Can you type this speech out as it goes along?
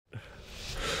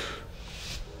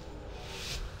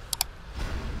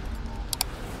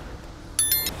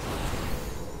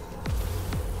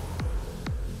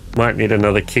Might need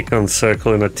another kick on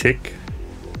circle and a tick.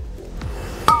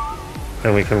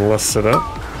 And we can loss it up.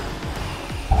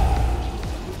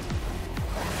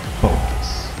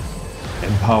 Focus.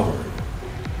 Empowered.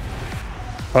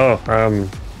 Oh,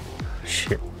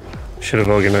 shit. Should have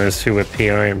organised who we're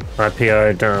PI'ing. I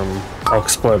PI'd,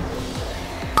 Oxblood.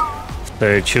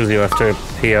 So Chilsey will have to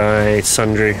PI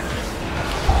Sundry.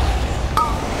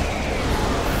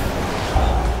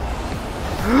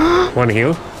 One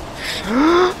heal.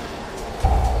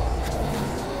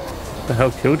 What the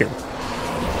hell killed him?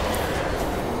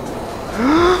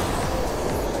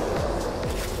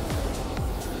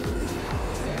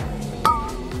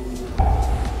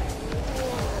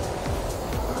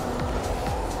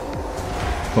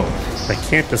 Focus. I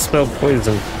can't dispel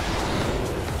poison.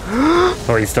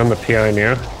 Oh, he's done the PI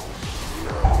now.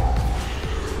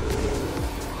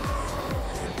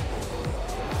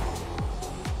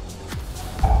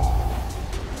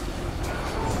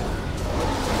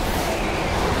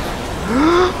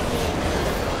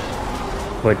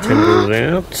 White tendrils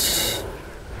out.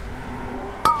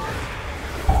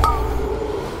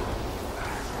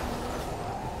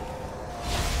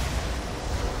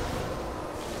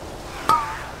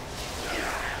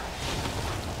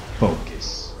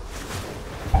 Focus.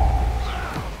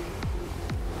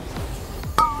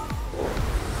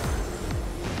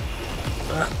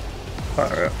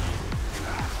 Fire up.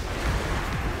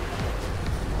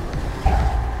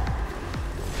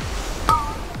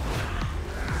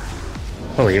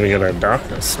 Oh, we even got our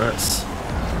darkness. Nice.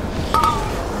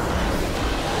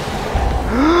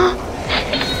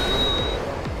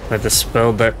 I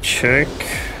dispelled that choke.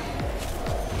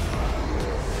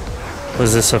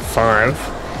 Was this a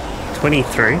 5?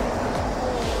 23.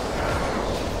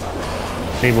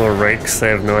 Need more rakes, they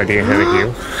have no idea how to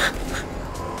heal.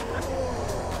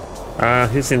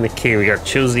 Who's in the key? We got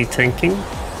Chilsey tanking.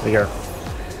 We got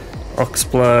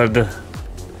Oxblood,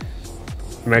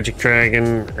 Magic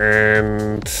Dragon,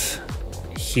 and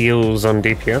heals on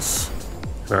DPS.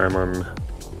 I'm on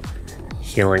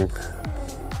healing.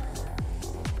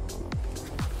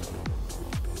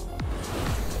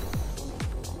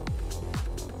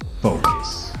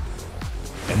 Focus.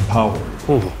 Empowered.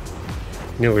 Ooh.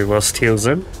 Nearly lost heals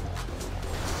in.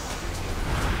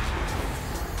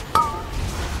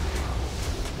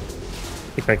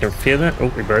 Think I can fear that?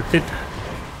 Oh, we both did.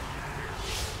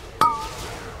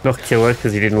 Not killer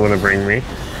because he didn't want to bring me.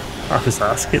 I was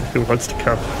asking who wants to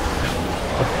come.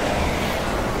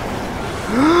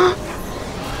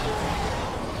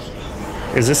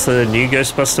 Is this the new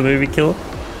Ghostbuster movie killer?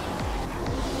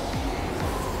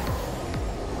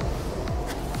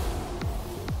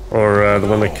 Or the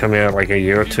one that came out like a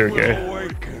year or two ago?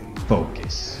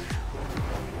 Focus.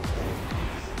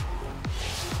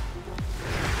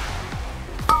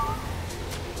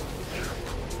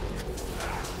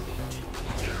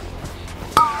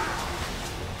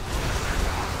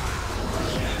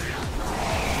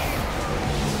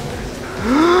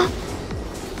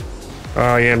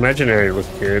 Oh yeah, Imaginary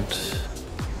looked good.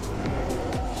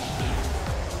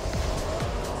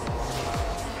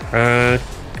 Can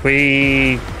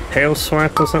we Hail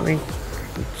Swipe or something?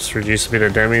 Just reduce a bit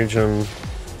of damage on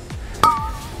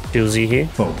Chilsey here.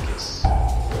 Focus.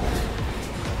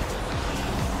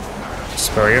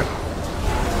 Spell you.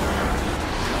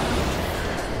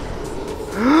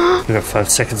 We got 5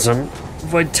 seconds on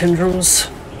Void Tendrils.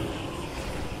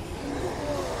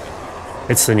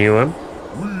 It's the new one.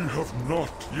 We have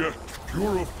not yet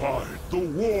purified the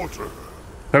water.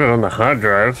 Got it on the hard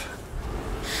drive.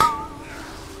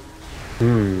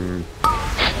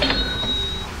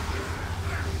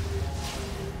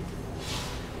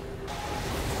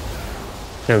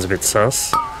 Sounds a bit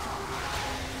sus.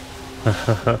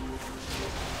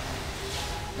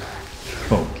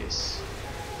 Focus.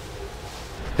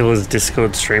 Killer's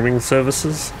Discord streaming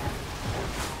services.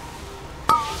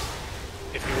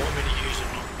 If you want me to use a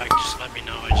knockback, just let me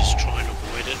know. I just try and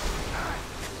avoid it.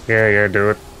 Yeah,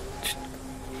 do it.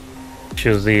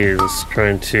 Chilsey is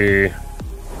trying to...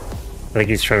 I think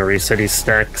he's trying to reset his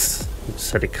stacks. He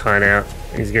just had a kite out.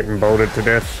 He's getting bolted to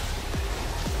death.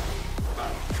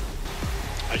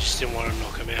 I just didn't want to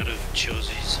knock him out of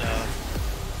Chilsey's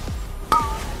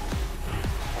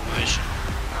formation.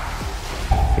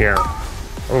 Yeah.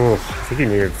 Oh, I think he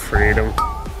needed freedom.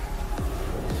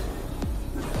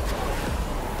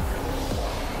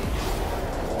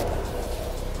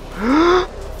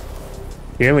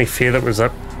 The only fear that was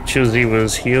up Chilsey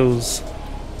was heals.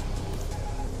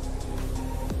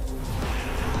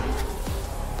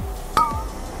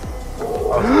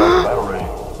 Battle ready.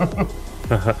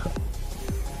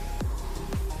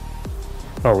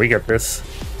 Oh, we got this.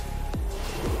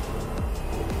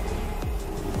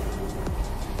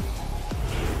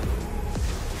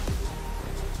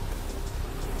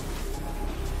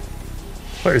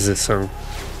 What is this song?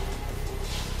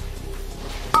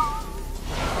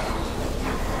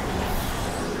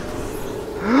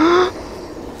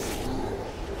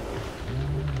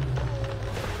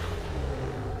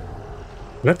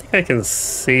 I don't think I can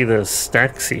see the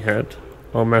stacks he had,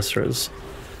 or masters.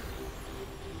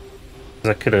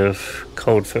 I could have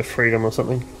called for freedom or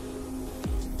something.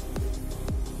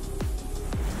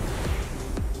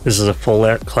 This is a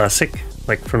Fallout classic,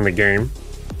 like from the game.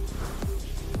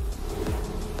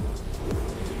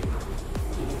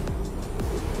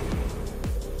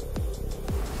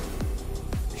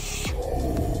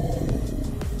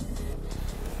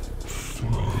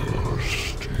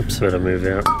 Oops, better move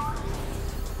out.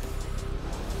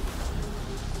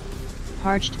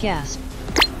 Parched gasp.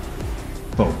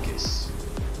 Focus.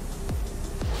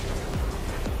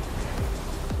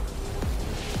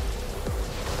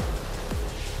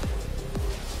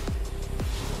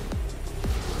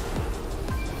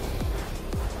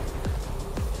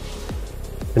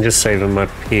 I'm just saving my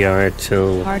PI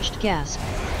till Parched gasp.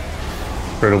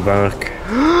 brittle bark.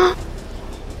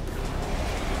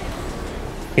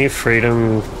 Can you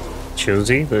freedom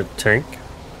Chilsey, the tank?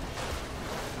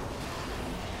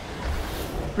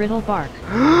 Brittle bark.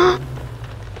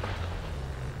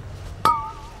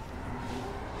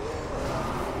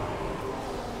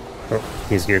 Oh,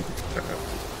 he's good.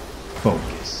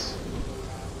 Focus.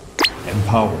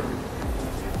 Empower.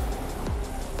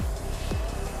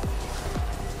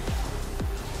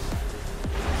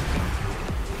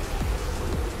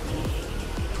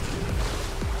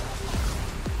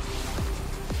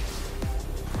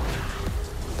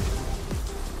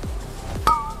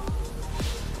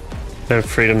 Don't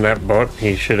freedom that bot,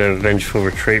 he should have vengeful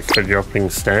retreat for dropping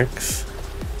stacks.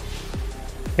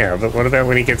 Yeah, but what about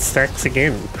when he gets stacks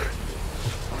again?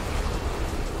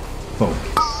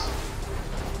 Focus.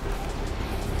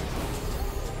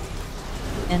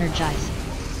 Energize.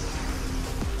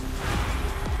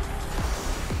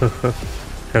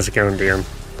 How's it going, DM?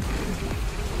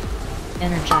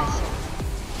 Energize.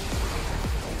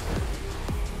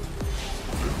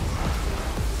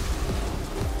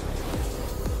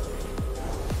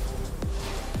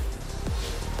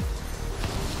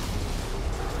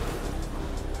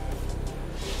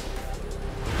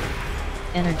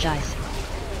 Energize.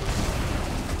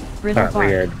 Brittle Alright, bark.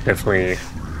 yeah, definitely.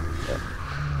 Yeah.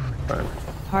 Fine.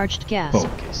 Parched gasp.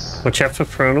 Focus. Watch out for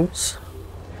frontals.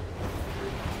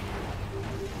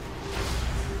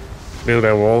 Build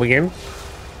our wall again.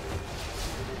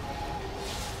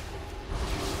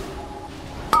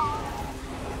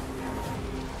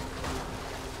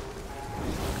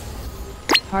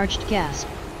 Parched gasp.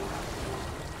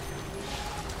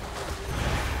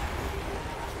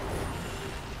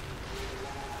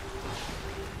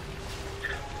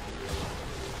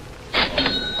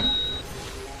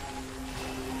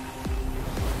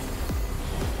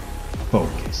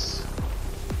 Focus.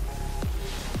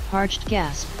 Parched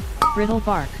gasp. Brittle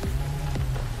bark.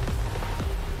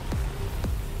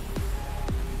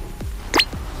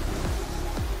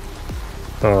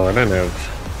 Oh, I don't have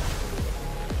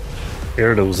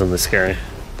irritals in this guy.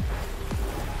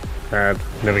 Bad.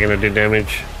 Never gonna do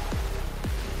damage.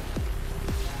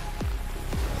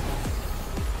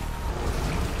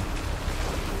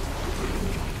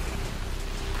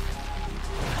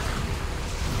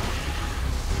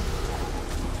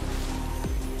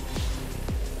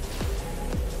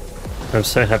 I'm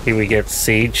so happy we get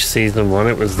Siege Season 1,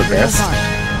 it was the Brittle best.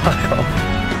 bark.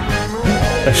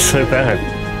 That's so bad.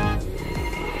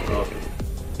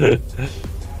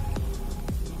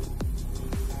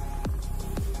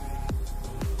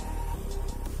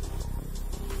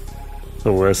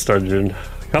 The worst dungeon.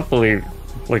 I can't believe,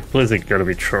 like, Blizzard gotta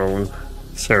be trolling.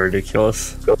 So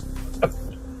ridiculous.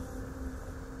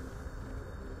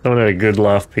 Someone had a good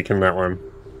laugh picking that one.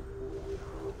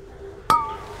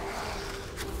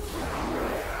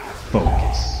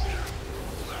 Focus.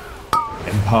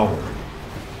 Empower.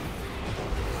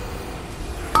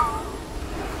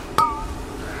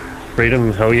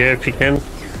 Freedom, hell yeah, if you can.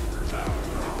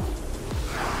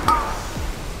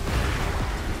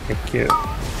 Thank you.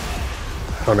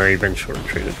 Oh no, you've been short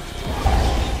retreated.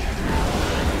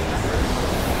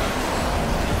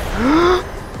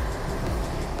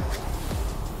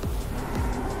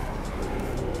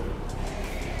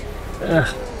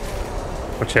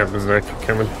 Watch out, Berserker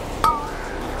coming.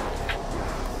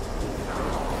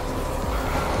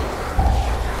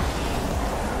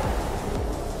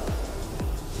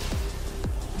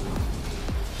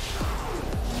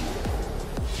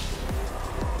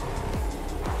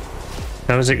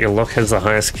 How is it your lock has the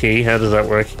highest key? How does that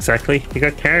work exactly? You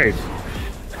got carried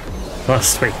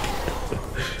last week.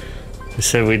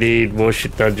 So we need more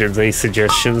shit dungeons, these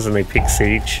suggestions, and they pick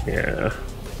Siege. Yeah.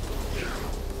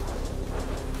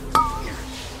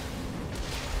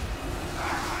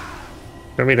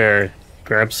 Want me to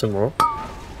grab some more?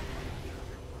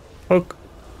 Poke.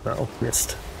 Oh,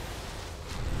 missed.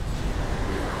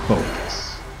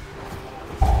 Focus.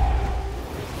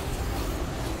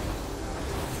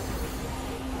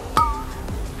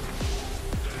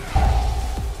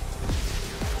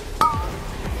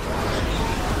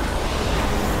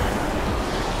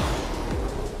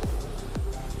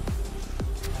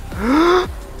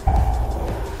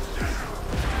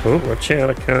 Oh, watch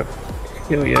out, I can't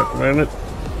heal you at the moment.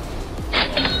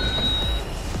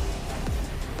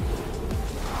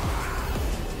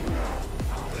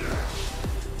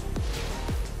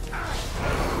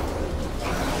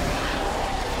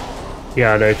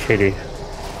 Yeah, no kitty.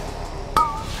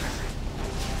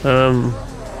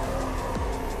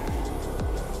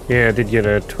 Yeah, I did get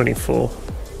a 24.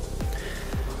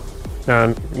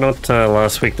 Not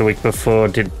last week, the week before,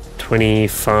 did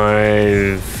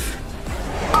 25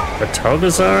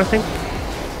 atal'dazar, I think?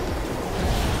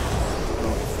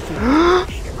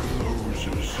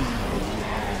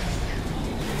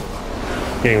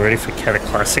 Getting ready for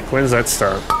Cataclassic. When's that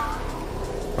start?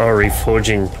 Oh,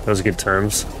 reforging. Those are good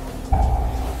times.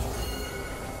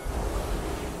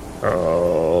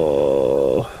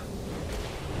 Oh.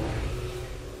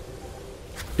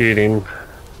 Get in.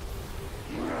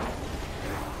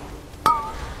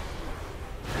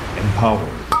 Empowered.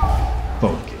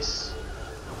 Focus.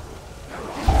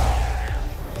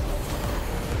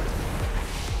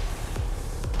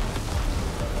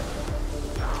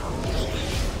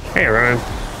 Hey, Ryan.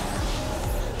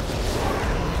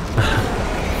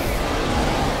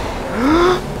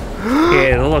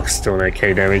 Yeah, the lock's still an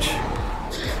okay damage.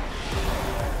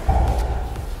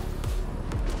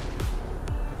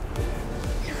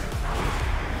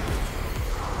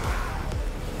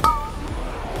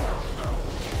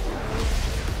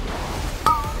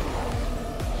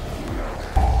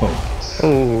 Focus.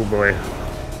 Oh boy.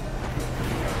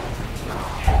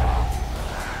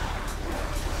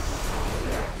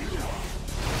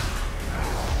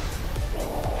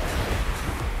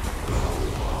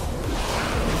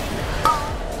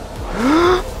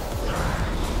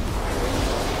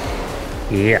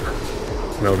 Yeah,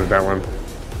 noted that one.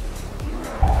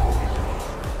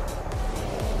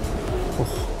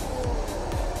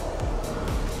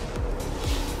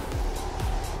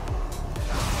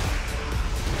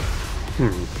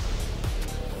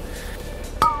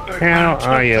 How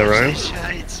are you, Ryan?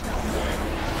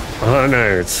 Oh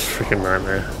no, it's a freaking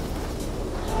nightmare.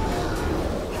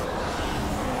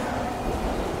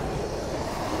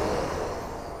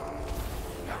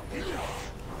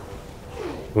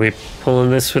 We pulling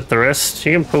this with the rest?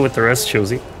 You can pull with the rest,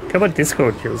 Chilsey. Come on,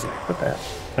 Discord, Chilsey. What the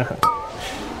hell?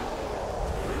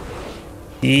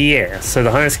 Yeah, so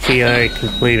the highest key I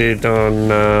completed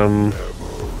on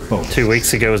 2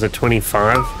 weeks ago was a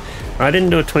 25. I didn't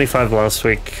do a 25 last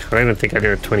week. I don't even think I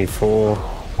did a 24.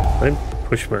 I didn't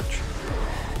push much.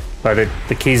 But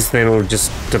the keys then will just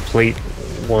deplete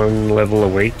 1 level a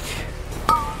week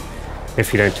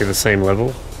if you don't do the same level.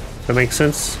 Does that make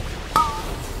sense?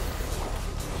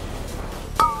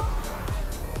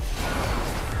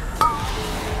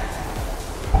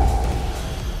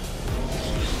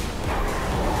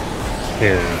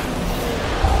 Yeah.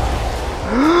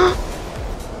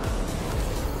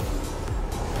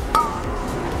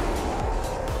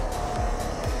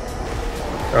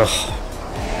 Oh,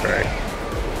 great.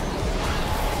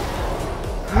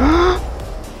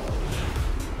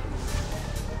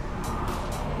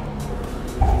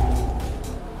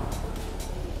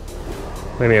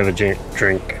 Let me have a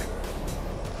drink.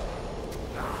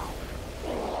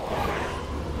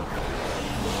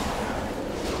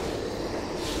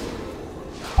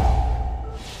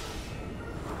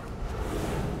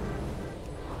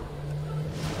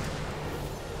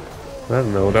 That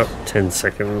milled up 10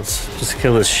 seconds. Just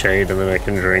kill this shade and then I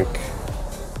can drink.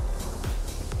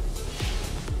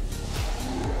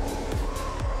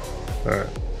 Alright.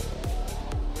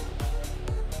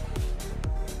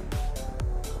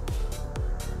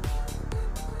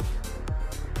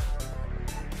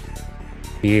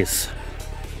 Yes.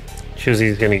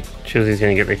 Chuzzy's gonna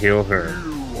get the heal her.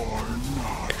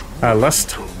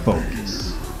 Lust.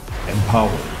 Focus.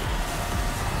 Empowered.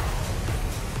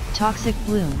 Toxic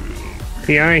Bloom.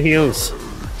 PI heals.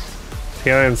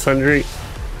 PI and Sundry.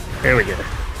 There we go.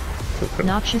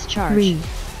 Noxious Charge. 3,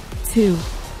 2,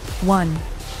 1.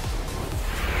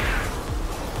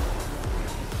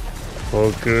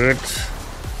 All good.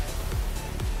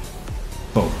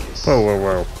 Focus. Whoa, whoa,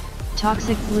 whoa.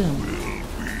 Toxic Bloom.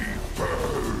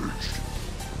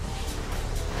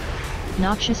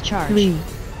 Noxious charge. 3,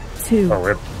 2, Oh,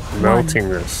 we're melting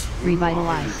this.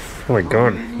 Revitalize. Oh my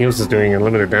god, heals is doing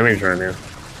unlimited damage right now.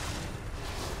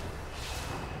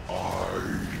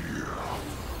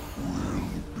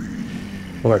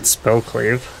 Well, that's spell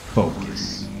cleave.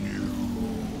 Focus.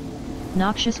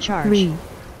 Noxious charge. 3,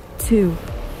 2,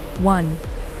 1.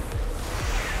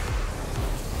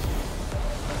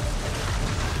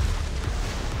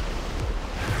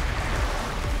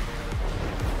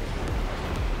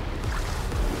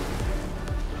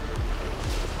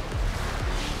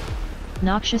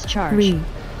 Noxious charge. 3,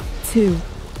 2,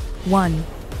 1.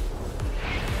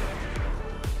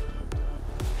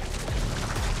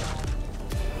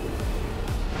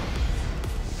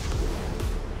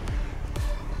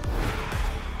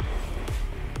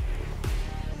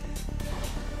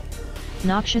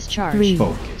 Noxious charge. 3,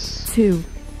 Focus. 2,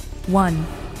 1.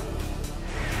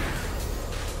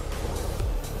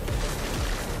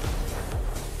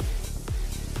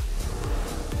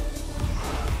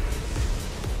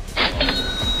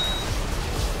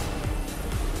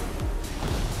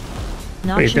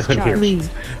 Noxious Wait, charge. 3,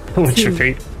 What's your 2,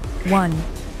 feet? 1.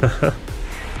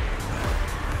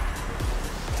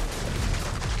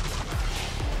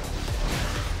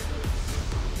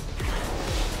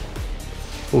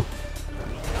 Ooh.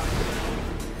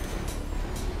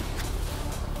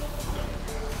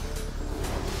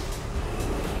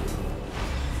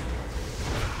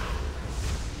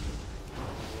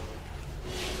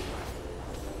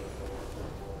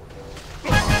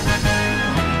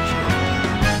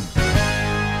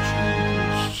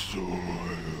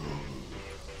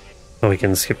 Oh, we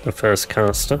can skip the first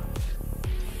caster.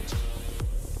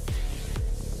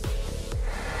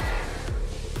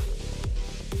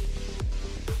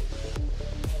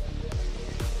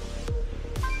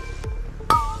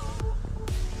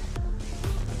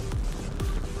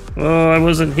 Oh, I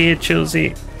wasn't here,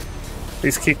 Chelsea.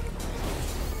 Please kick.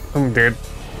 I'm dead.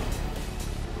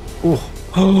 Oh,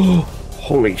 oh,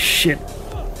 holy shit.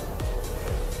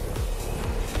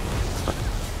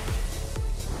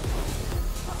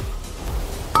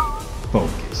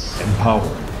 Focus. Empower.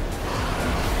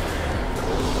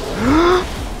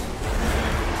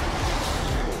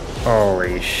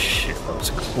 Holy shit, that was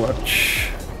clutch.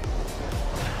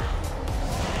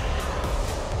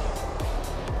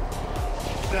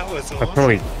 That was I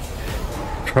awesome.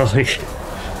 probably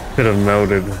could have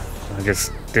melted. I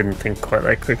just didn't think quite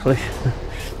that quickly.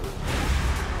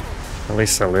 At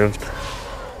least I lived.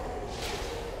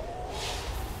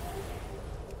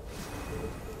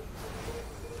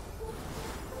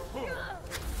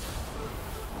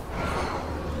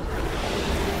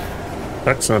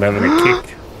 That's not having a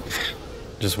kick.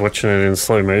 Just watching it in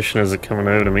slow motion as it coming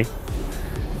over to me.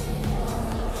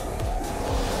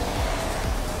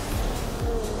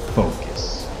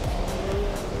 Focus.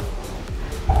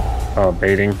 Oh,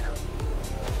 baiting.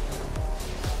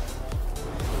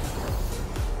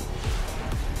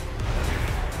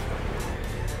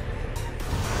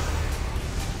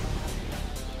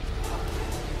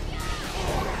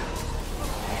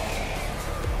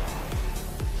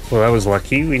 Well, that was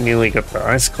lucky. We nearly got the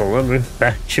ice collar. Move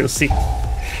back, Chelsea.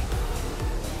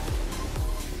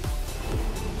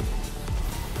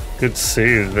 Good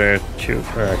soothe there,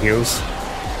 heals.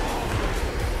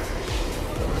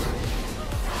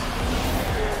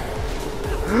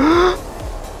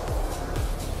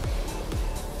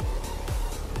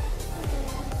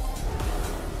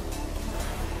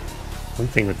 One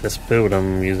thing with this build,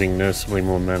 I'm using noticeably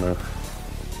more mana.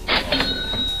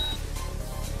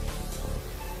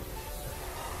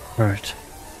 Alright.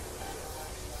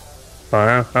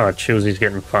 Fire? Oh, Chelsea's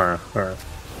getting fire. Alright.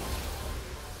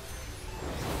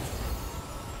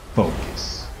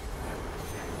 Focus.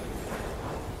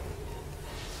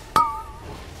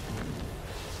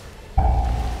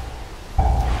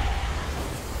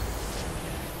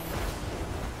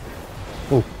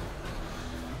 Oh.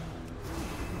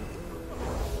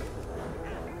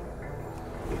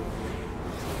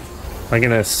 I'm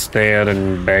gonna stay out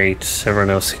and bait. Everyone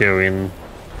else go in.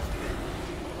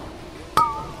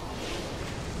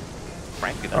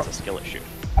 Frankly, that's a skill issue.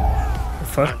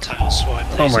 Fuck. Tail swipe.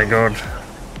 Oh my god.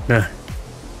 Nah.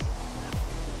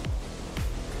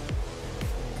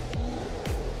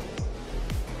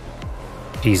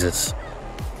 Jesus.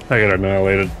 I got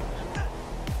annihilated.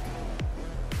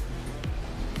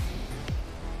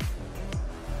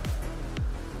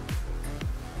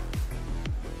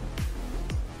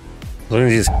 As long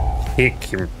as you just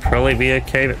kick, you'll probably be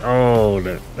okay, but oh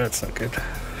no, that's not good.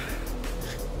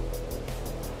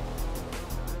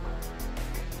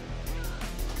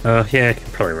 Yeah, I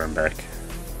can probably run back.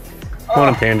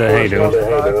 Morning, Panda, how you doing?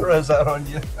 Is that on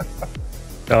you?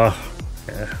 Oh,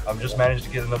 I've just managed to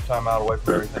get enough time out away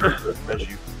from everything to res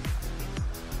you.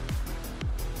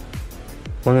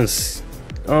 What is...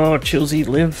 Oh, Chilsey,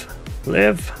 live.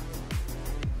 Live.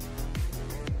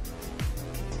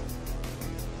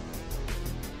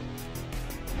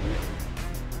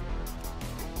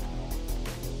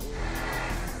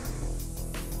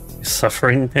 You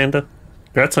suffering, Panda?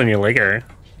 Congrats on your Lego.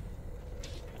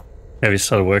 Have you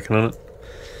started working on it?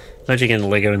 How'd you get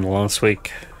Lego in the last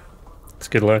week? It's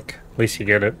good luck. At least you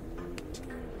get it.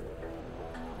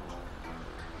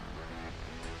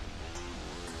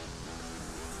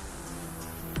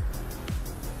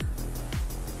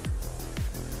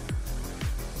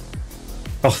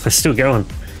 Oh, they're still going.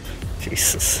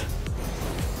 Jesus.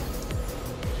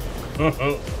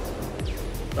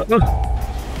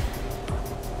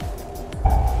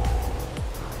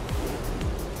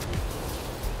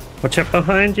 Watch out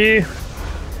behind you.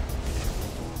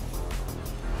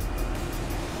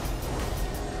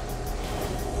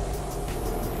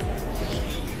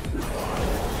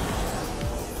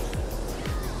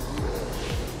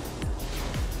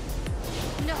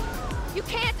 No, you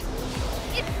can't.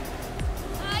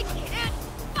 I can't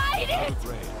fight it.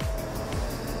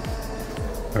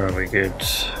 Really good.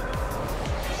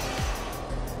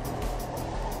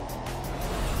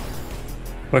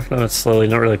 Working on it slowly,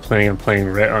 not really planning on playing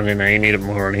red on an A, need it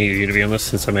more on EU to be honest,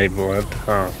 since I made blood.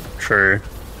 Oh, true.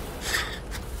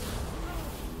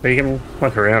 But you can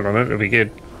work around on it, it'll be good.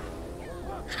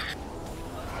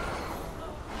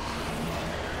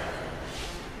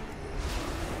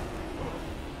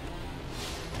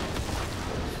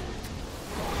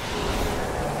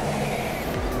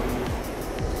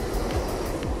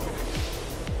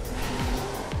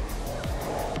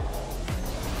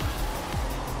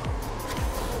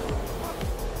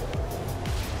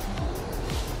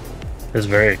 It's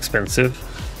very expensive.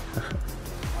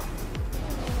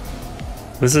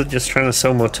 This is just trying to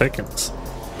sell more tokens.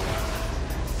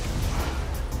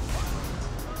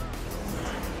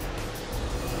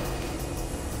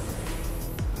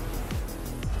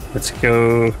 Let's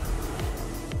go.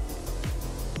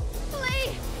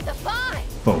 Flee! Defy!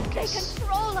 Focus. They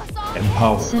control us all.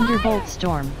 Empower. Cinderbolt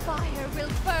Storm. Fire will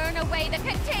burn away the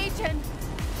contagion.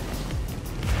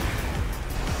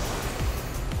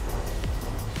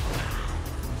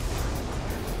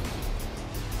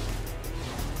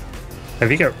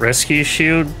 Have you got Rescue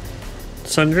Shield,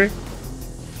 Sundry?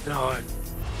 No.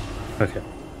 Okay.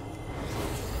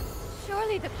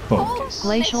 Surely the Focus. cold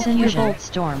Glacial Cinderbolt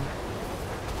Storm.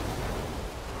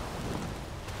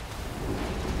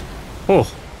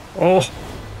 Oh! Oh!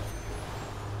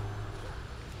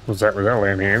 Was that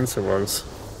land hands? It was.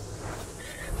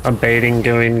 I'm baiting,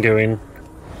 going.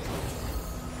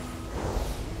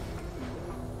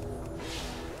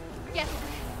 Yes.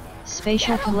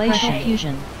 Spatial Glacial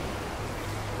Fusion.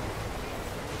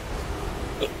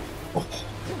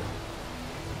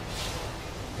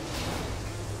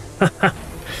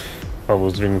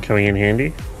 Bubbles been coming in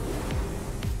handy.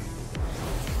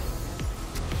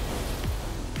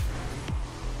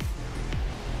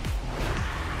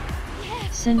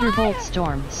 Cinderbolt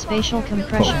Storm. Spatial Fire will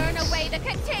Compression. burn away the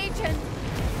contagion.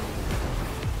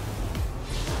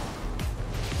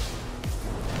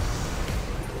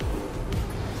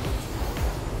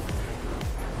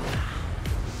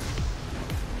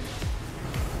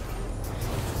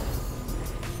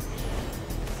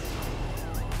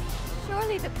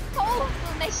 Surely the cold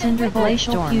will make them Cinderbolt wither.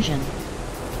 Glacial Fusion.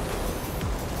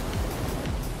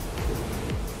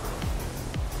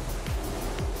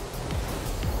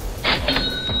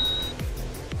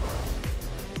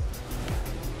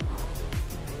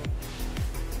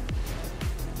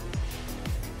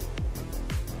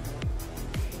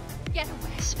 Get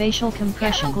away. Spatial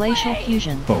Compression. Glacial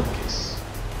Fusion. Focus.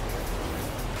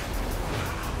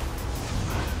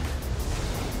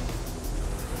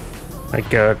 I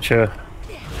gotcha.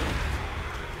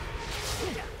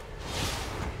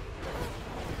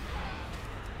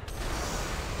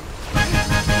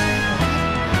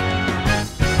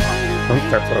 Oh,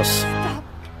 that close. Stop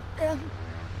them.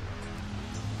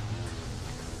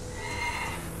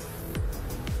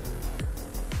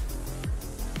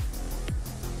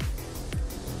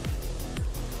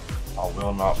 I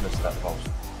will not miss that post.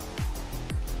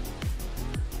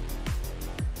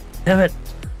 Damn it.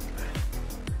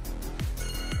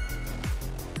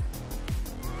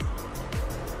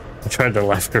 I tried to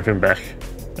life grip him back.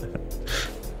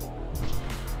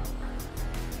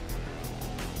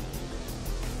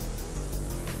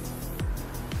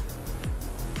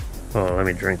 Oh, let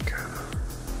me drink.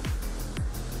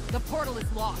 The portal is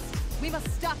lost. We must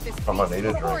stop this I'm gonna beast need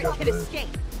a before drink it can after this. escape.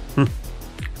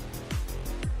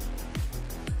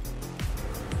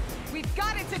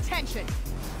 its attention.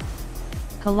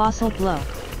 Colossal blow.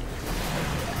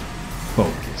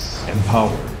 Focus.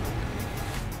 Empowered.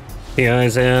 The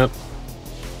eyes out.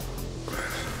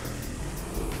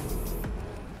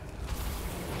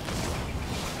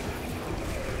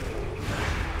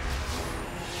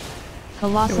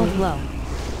 Colossal blow.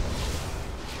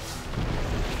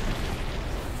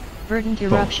 Verdant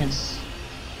eruption. Focus.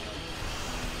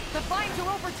 The vines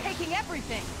are overtaking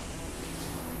everything.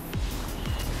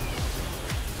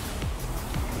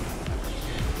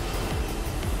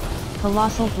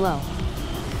 Colossal blow.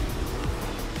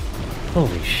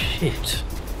 Holy shit.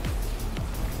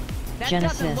 That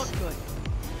Genesis. doesn't look good.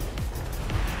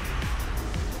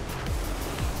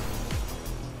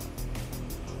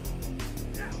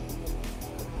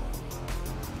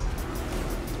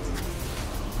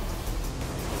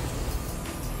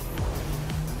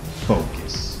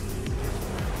 Focus.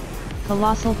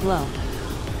 Colossal blow.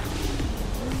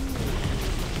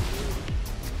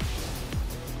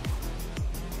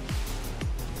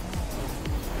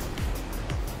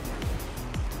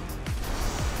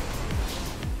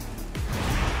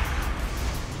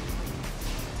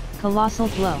 Colossal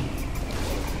blow.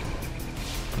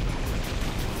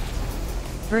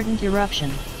 Verdant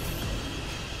eruption.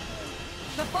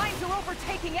 The vines are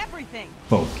overtaking everything.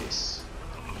 Focus.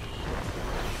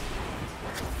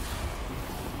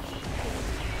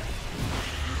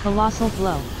 Colossal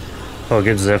blow. Oh,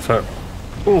 good Zephyr.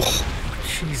 Oh,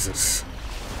 Jesus.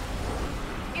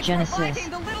 It's Genesis. reviving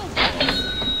the little ones.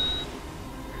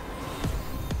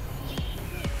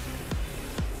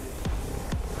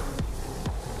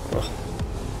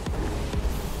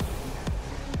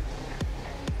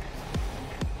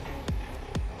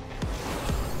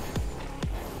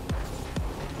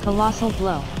 Colossal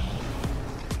blow.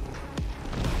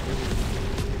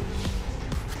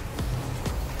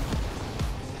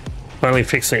 Finally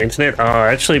fixed the internet. Oh,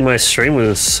 actually my stream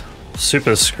was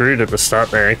super screwed at the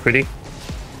start there, Equity.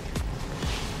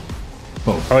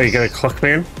 Focus. Oh, you got a clock,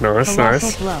 man? Nice, Colossal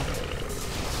nice. blow.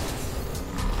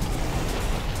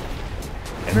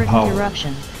 Verdant Empowered.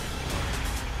 eruption.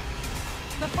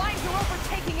 The vines are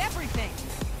overtaking everything.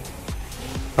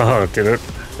 Oh, did it?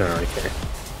 Oh, okay.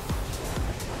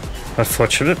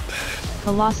 Unfortunate.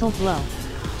 Colossal blow.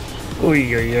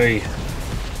 Oy, oy, oy.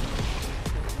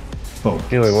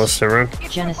 Focus. Nearly lost everyone.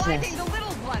 It's Genesis. reviving the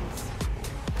little ones.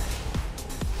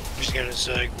 Just gonna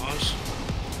say was.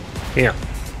 Yeah.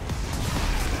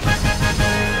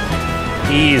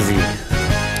 Easy.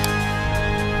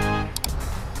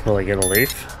 Will I get a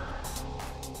leaf?